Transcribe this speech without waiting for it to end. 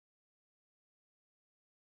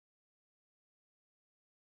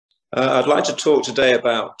I'd like to talk today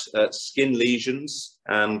about skin lesions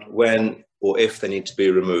and when or if they need to be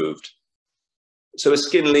removed. So a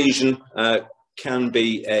skin lesion can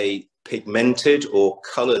be a pigmented or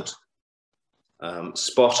coloured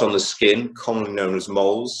spot on the skin, commonly known as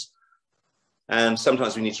moles. And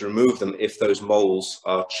sometimes we need to remove them if those moles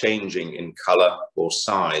are changing in colour or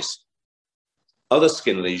size. Other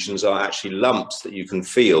skin lesions are actually lumps that you can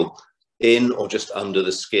feel in or just under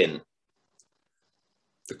the skin.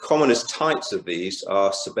 The commonest types of these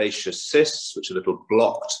are sebaceous cysts, which are little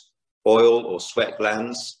blocked oil or sweat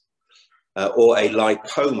glands, or a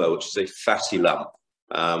lipoma, which is a fatty lump,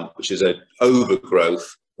 which is an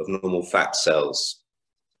overgrowth of normal fat cells.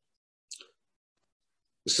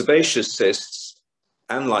 The sebaceous cysts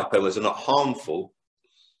and lipomas are not harmful,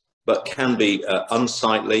 but can be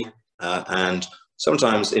unsightly and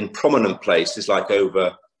sometimes in prominent places like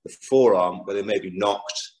over the forearm where they may be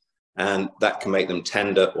knocked, and that can make them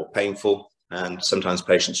tender or painful, and sometimes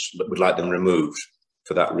patients would like them removed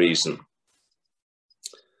for that reason.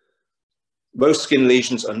 Most skin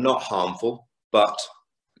lesions are not harmful, but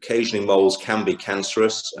occasionally moles can be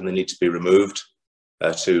cancerous and they need to be removed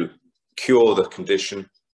to cure the condition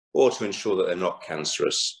or to ensure that they're not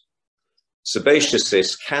cancerous. Sebaceous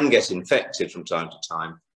cysts can get infected from time to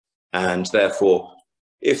time, and therefore,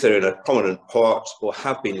 if they're in a prominent part or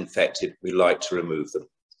have been infected, we like to remove them.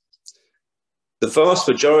 The vast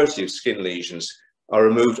majority of skin lesions are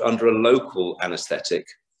removed under a local anaesthetic,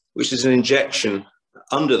 which is an injection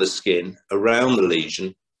under the skin around the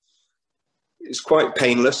lesion. It's quite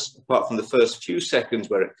painless, apart from the first few seconds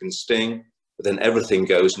where it can sting, but then everything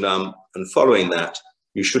goes numb, and following that,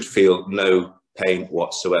 you should feel no pain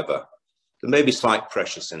whatsoever. There may be slight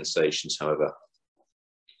pressure sensations, however.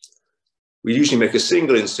 We usually make a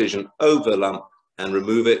single incision over the lump and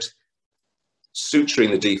remove it,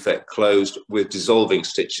 suturing the defect closed with dissolving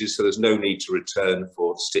stitches, so there's no need to return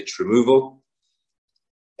for stitch removal.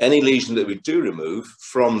 Any lesion that we do remove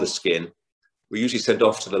from the skin, we usually send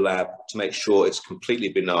off to the lab to make sure it's completely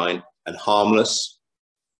benign and harmless,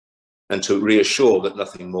 and to reassure that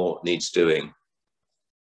nothing more needs doing.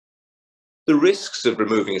 The risks of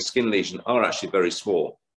removing a skin lesion are actually very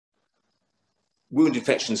small. Wound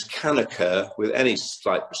infections can occur with any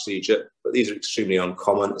slight procedure, but these are extremely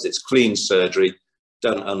uncommon as it's clean surgery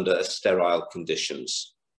done under sterile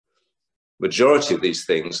conditions. Majority of these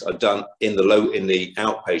things are done in the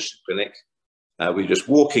outpatient clinic. We're just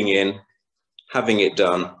walking in, having it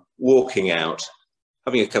done, walking out,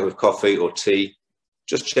 having a cup of coffee or tea,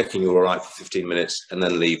 just checking you're all right for 15 minutes and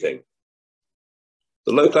then leaving.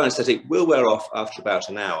 The local anaesthetic will wear off after about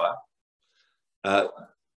an hour.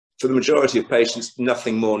 For the majority of patients,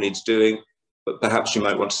 nothing more needs doing, but perhaps you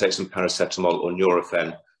might want to take some paracetamol or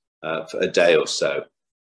Nurofen for a day or so.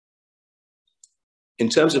 In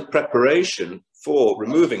terms of preparation for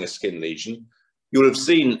removing a skin lesion, you'll have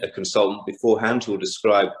seen a consultant beforehand who will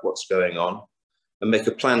describe what's going on and make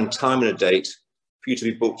a planned time and a date for you to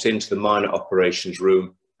be booked into the minor operations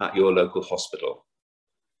room at your local hospital.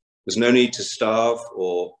 There's no need to starve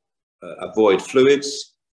or avoid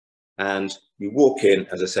fluids, and you walk in,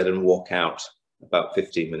 as I said, and walk out about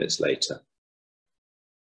 15 minutes later.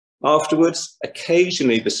 Afterwards,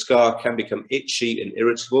 occasionally the scar can become itchy and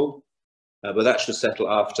irritable, but that should settle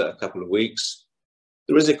after a couple of weeks.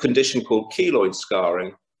 There is a condition called keloid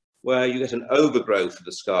scarring, where you get an overgrowth of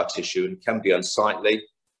the scar tissue and can be unsightly.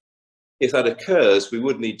 If that occurs, we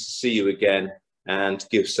would need to see you again and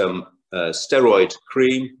give some steroid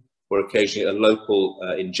cream, or occasionally a local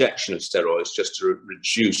injection of steroids just to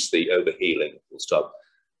reduce the overhealing. Full stop.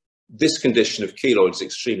 This condition of keloid is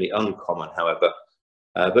extremely uncommon, however,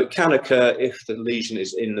 but can occur if the lesion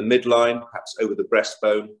is in the midline, perhaps over the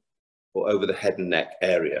breastbone or over the head and neck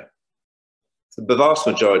area. For the vast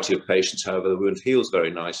majority of patients, however, the wound heals very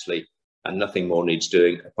nicely and nothing more needs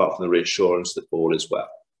doing apart from the reassurance that all is well.